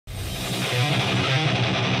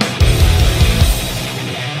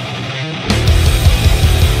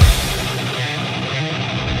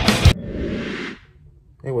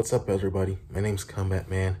what's up everybody? My name's Kombat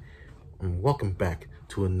Man, and welcome back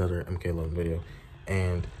to another MK11 video.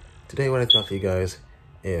 And today what I thought for you guys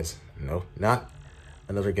is, no, not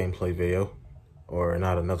another gameplay video, or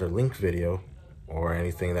not another linked video, or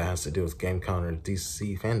anything that has to do with GameCon or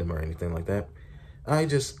DC fandom or anything like that. I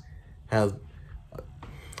just have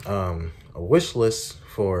a wish list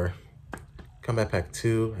for Kombat Pack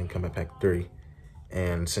 2 and Kombat Pack 3.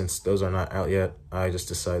 And since those are not out yet, I just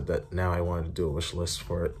decided that now I wanted to do a wish list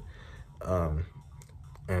for it.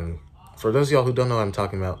 And for those of y'all who don't know what I'm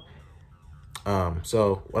talking about,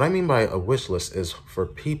 so what I mean by a wish list is for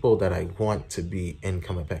people that I want to be in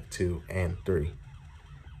Kombat Pack 2 and 3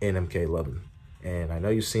 in MK11. And I know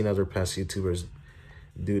you've seen other past YouTubers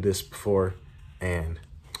do this before, and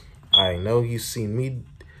I know you've seen me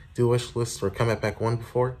do a wish list for Kombat Pack 1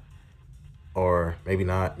 before, or maybe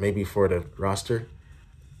not, maybe for the roster.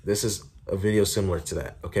 This is a video similar to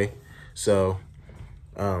that, okay? So,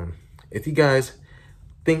 if you guys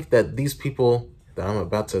think that these people that I'm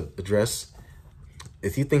about to address,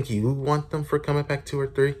 if you think you want them for Kombat Pack 2 or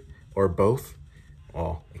 3, or both,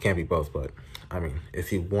 well, it can't be both, but, I mean,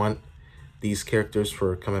 if you want these characters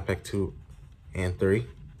for Kombat Pack 2 and 3,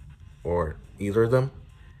 or either of them,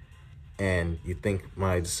 and you think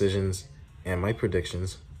my decisions and my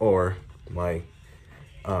predictions, or my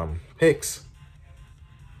picks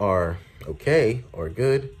are okay or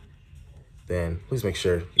good, then please make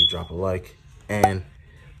sure you drop a like, and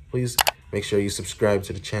please make sure you subscribe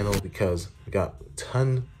to the channel, because we got a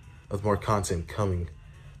ton of more content coming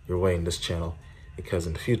your way in this channel, because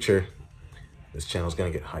in the future this channel is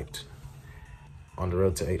going to get hyped. On the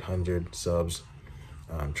road to 800 subs,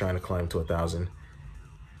 I'm trying to climb to 1,000.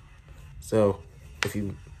 So if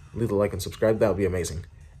you leave a like and subscribe, that would be amazing.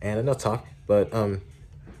 And enough talk, but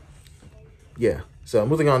yeah. So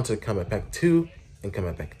moving on to Kombat Pack 2 and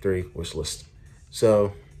Kombat Pack 3 wish list.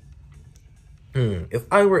 So if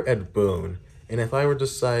I were Ed Boon, and if I were to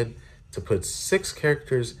decide to put 6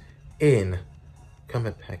 characters in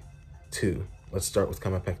Kombat Pack 2, let's start with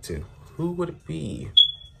Kombat Pack 2. Who would it be?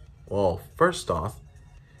 Well, first off,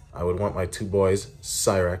 I would want my 2 boys,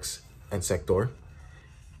 Cyrex and Sector.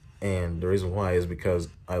 And the reason why is because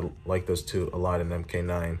I like those 2 a lot in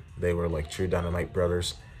MK9. They were like true Dynamite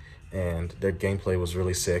brothers, and their gameplay was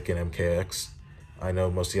really sick in MKX. I know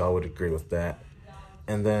most of y'all would agree with that.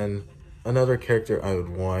 And then another character I would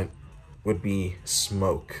want would be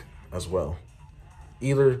Smoke as well.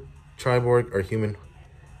 Either Triborg or human,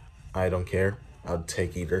 I don't care. I'd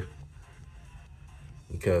take either,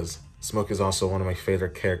 because Smoke is also one of my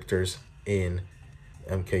favorite characters in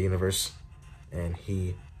MK Universe, and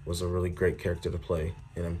he was a really great character to play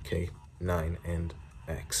in MK9 and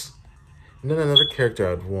X. And then another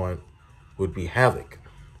character I'd want would be Havoc.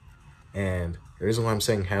 And the reason why I'm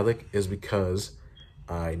saying Havoc is because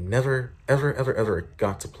I never, ever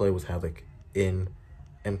got to play with Havoc in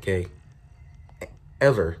MK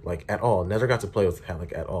ever, like at all. Never got to play with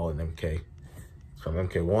Havoc at all in MK. From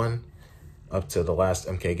MK1 up to the last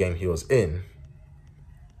MK game he was in.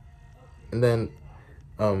 And then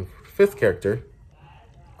 5th character,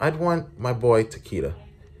 I'd want my boy Takeda.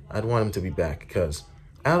 I'd want him to be back, because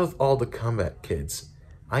out of all the combat kids,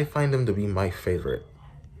 I find him to be my favorite.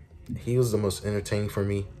 He was the most entertaining for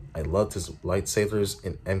me. I loved his lightsabers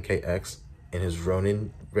in MKX and his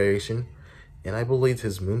Ronin variation, and I believed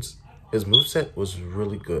his moveset was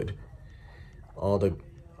really good. All the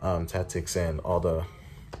tactics and all the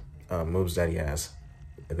moves that he has,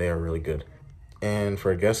 they are really good. And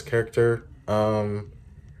for a guest character,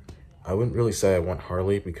 I wouldn't really say I want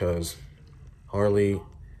Harley, because Harley,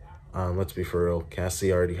 let's be for real,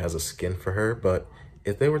 Cassie already has a skin for her. But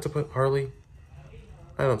if they were to put Harley,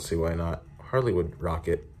 I don't see why not. Harley would rock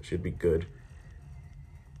it. Should be good.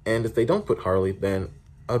 And if they don't put Harley, then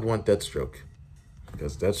I'd want Deathstroke,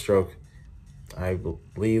 because Deathstroke, I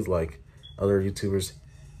believe, like other YouTubers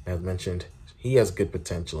have mentioned, he has good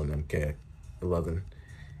potential in MK11.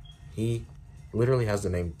 He literally has the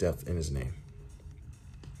name Death in his name.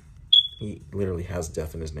 He literally has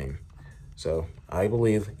death in his name. So I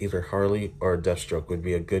believe either Harley or Deathstroke would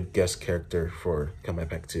be a good guest character for Kombat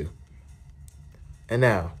Pack 2. And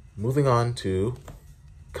now, moving on to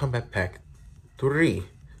Kombat Pack 3.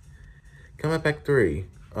 Kombat Pack 3.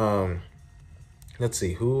 Let's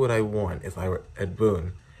see, who would I want if I were Ed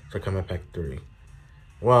Boon for Kombat Pack 3?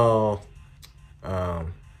 Well,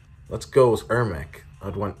 let's go with Ermac.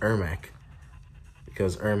 I'd want Ermac,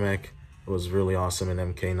 because Ermac was really awesome in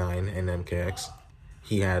MK9 and MKX.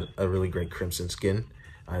 He had a really great Crimson skin.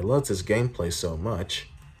 I loved his gameplay so much,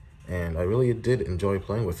 and I really did enjoy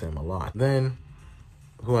playing with him a lot. Then,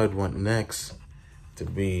 who I'd want next to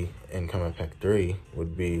be in Kombat Pack 3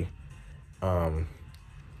 would be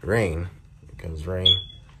Rain, because Rain,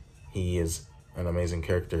 he is an amazing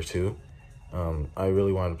character too. I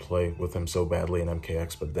really wanted to play with him so badly in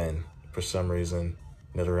MKX, but then for some reason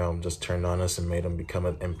NetherRealm just turned on us and made him become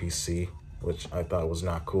an NPC, which I thought was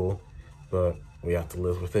not cool, but we have to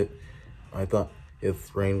live with it. I thought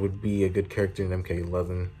if Rain would be a good character in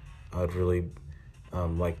MK11, I'd really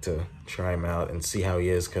like to try him out and see how he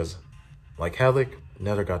is, because like Havoc,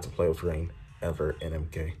 never got to play with Rain ever in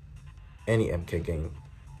MK. Any MK game,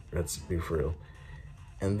 let's be for real.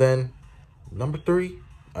 And then number 3,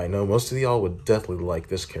 I know most of y'all would definitely like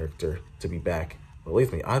this character to be back.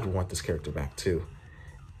 Believe me, I'd want this character back too.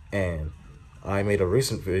 And I made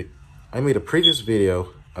a previous video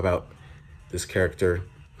about this character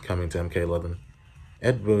coming to MK11.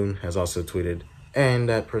 Ed Boon has also tweeted, and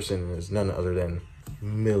that person is none other than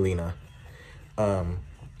Mileena.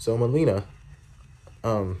 So Mileena,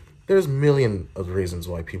 there's a million of reasons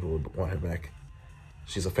why people would want her back.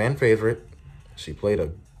 She's a fan favorite. She played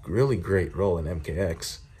a really great role in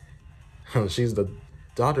MKX. She's the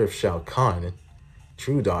daughter of Shao Kahn,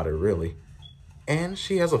 true daughter, really. And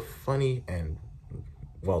she has a funny and,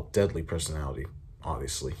 well, deadly personality,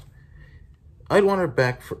 obviously. I'd want her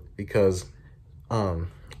back because I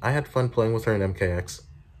had fun playing with her in MKX.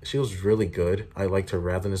 She was really good. I liked her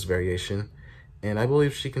Ravenous variation, and I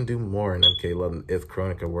believe she can do more in MK11 if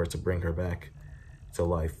Kronika were to bring her back to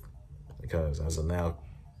life. Because as of now,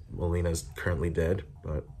 Mileena is currently dead,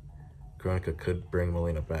 but Kronika could bring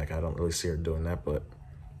Mileena back. I don't really see her doing that, but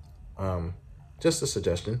just a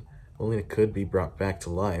suggestion. Mileena could be brought back to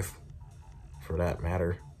life, for that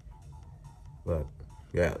matter. But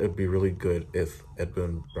yeah, it'd be really good if Ed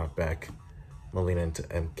Boon brought back Mileena into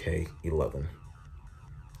MK11.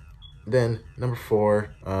 Then number 4,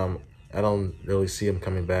 I don't really see him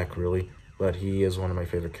coming back really, but he is one of my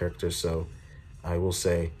favorite characters, so I will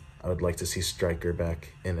say I would like to see Stryker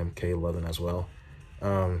back in MK11 as well.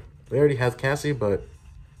 We already have Cassie, but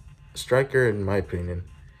Stryker, in my opinion,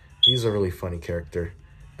 he's a really funny character.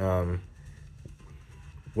 When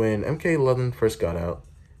MK11 first got out,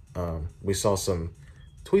 we saw some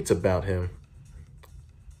tweets about him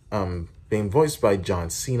being voiced by John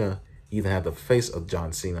Cena. He even had the face of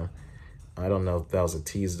John Cena. I don't know if that was a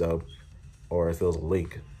tease though, or if it was a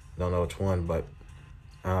leak. Don't know which one, but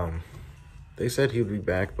they said he would be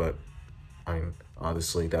back, but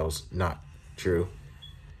obviously that was not true.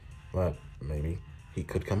 But maybe he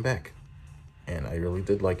could come back. And I really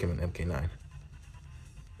did like him in MK9.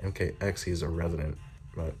 MKX, he's a resident,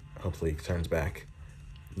 but hopefully he turns back.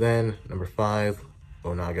 Then number 5,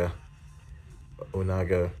 Onaga.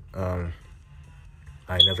 Onaga,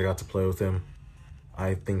 I never got to play with him.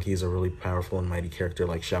 I think he's a really powerful and mighty character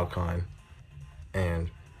like Shao Kahn. And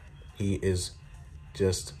he is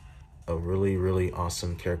just a really, really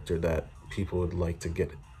awesome character that people would like to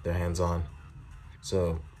get their hands on.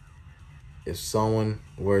 So if someone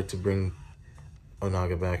were to bring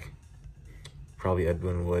Onaga back, probably Ed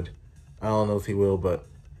Boon would. I don't know if he will, but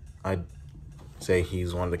I'd say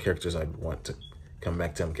he's one of the characters I'd want to come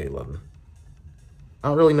back to MK11. I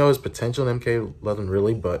don't really know his potential in MK11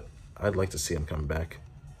 really, but I'd like to see him come back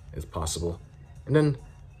if possible. And then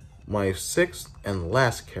my 6th and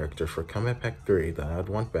last character for Kombat Pack 3 that I'd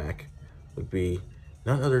want back would be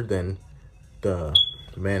none other than the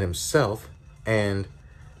man himself and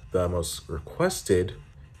the most requested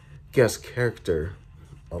guest character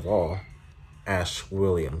of all, Ash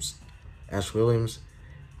Williams. Ash Williams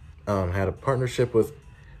had a partnership with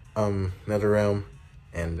NetherRealm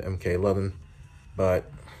and MK11, but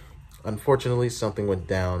unfortunately something went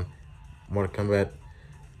down. Mortal Kombat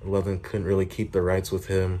 11 couldn't really keep the rights with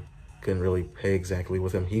him, couldn't really pay exactly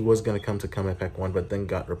with him. He was going to come to Kombat Pack 1, but then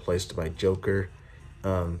got replaced by Joker.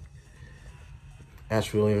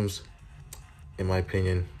 Ash Williams, in my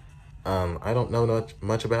opinion, I don't know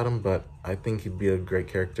much about him, but I think he'd be a great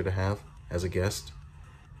character to have as a guest.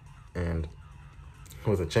 And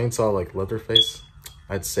with a chainsaw like Leatherface,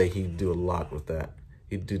 I'd say he'd do a lot with that.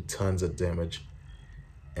 He'd do tons of damage.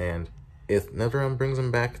 And if NetherRealm brings him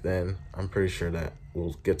back, then I'm pretty sure that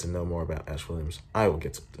we'll get to know more about Ash Williams. I will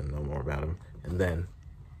get to know more about him, and then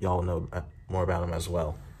y'all know more about him as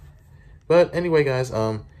well. But anyway, guys,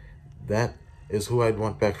 that is who I'd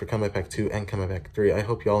want back for Kombat Pack 2 and Kombat Pack 3. I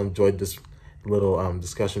hope y'all enjoyed this little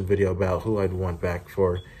discussion video about who I'd want back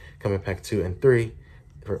for Kombat Pack 2 and 3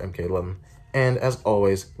 for MK11. And as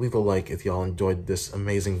always, leave a like if y'all enjoyed this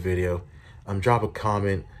amazing video. Drop a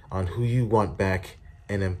comment on who you want back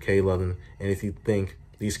in MK11, and if you think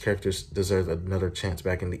these characters deserve another chance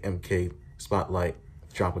back in the MK spotlight,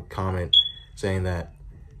 drop a comment saying that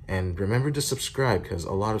And remember to subscribe, because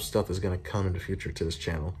a lot of stuff is going to come in the future to this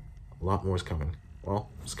channel. A lot more is coming. Well,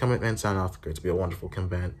 it's coming and sign off. Great to be a wonderful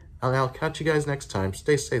Kombat. And I'll catch you guys next time.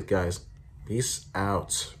 Stay safe, guys. Peace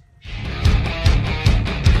out.